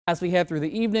As we head through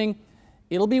the evening,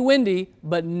 it'll be windy,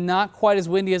 but not quite as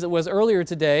windy as it was earlier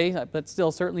today. But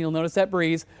still, certainly you'll notice that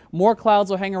breeze. More clouds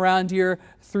will hang around here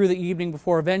through the evening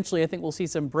before eventually I think we'll see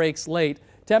some breaks late.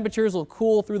 Temperatures will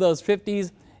cool through those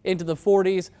 50s into the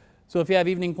 40s. So if you have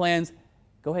evening plans,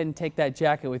 go ahead and take that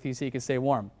jacket with you so you can stay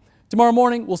warm. Tomorrow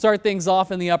morning, we'll start things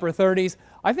off in the upper 30s.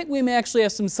 I think we may actually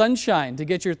have some sunshine to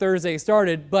get your Thursday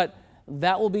started, but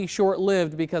that will be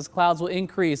short-lived because clouds will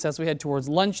increase as we head towards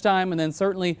lunchtime and then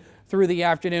certainly through the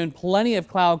afternoon. Plenty of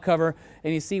cloud cover,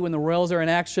 and you see when the rails are in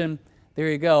action, there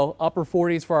you go, upper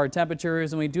 40s for our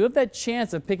temperatures, and we do have that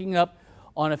chance of picking up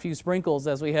on a few sprinkles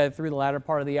as we head through the latter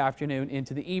part of the afternoon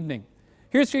into the evening.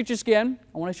 Here's Future Scan.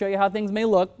 I want to show you how things may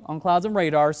look on clouds and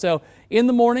radar. So in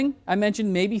the morning, I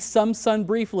mentioned maybe some sun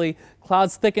briefly.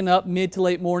 Clouds thicken up mid to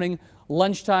late morning.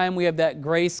 Lunchtime, we have that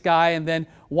gray sky, and then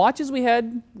watch as we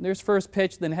head, there's first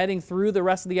pitch, then heading through the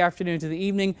rest of the afternoon to the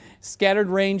evening, scattered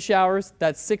rain showers,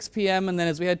 that's 6 p.m., and then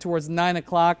as we head towards 9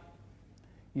 o'clock,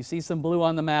 you see some blue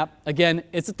on the map. Again,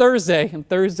 it's a Thursday, and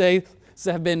Thursdays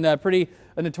have been pretty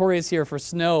notorious here for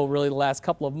snow really the last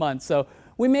couple of months, so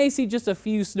we may see just a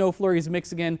few snow flurries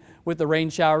mixing in with the rain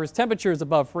showers. Temperatures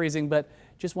above freezing, but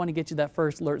just want to get you that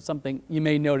first alert, something you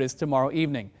may notice tomorrow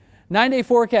evening. 9-day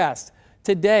forecast.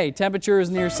 Today,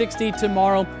 temperatures near 60.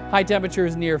 Tomorrow, high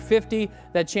temperatures near 50.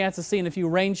 That chance of seeing a few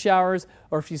rain showers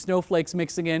or a few snowflakes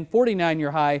mixing in. 49 your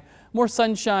high. More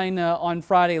sunshine on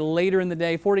Friday later in the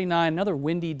day. 49, another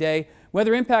windy day.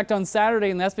 Weather impact on Saturday,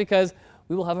 and that's because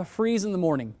we will have a freeze in the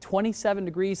morning. 27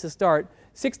 degrees to start.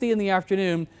 60 in the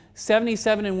afternoon.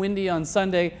 77 and windy on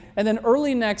Sunday. And then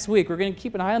early next week, we're going to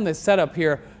keep an eye on this setup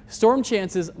here. Storm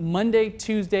chances Monday,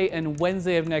 Tuesday, and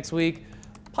Wednesday of next week.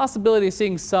 Possibility of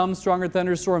seeing some stronger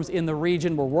thunderstorms in the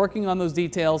region. We're working on those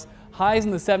details. Highs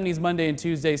in the 70s Monday and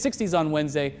Tuesday, 60s on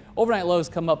Wednesday. Overnight lows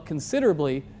come up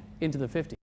considerably into the 50s.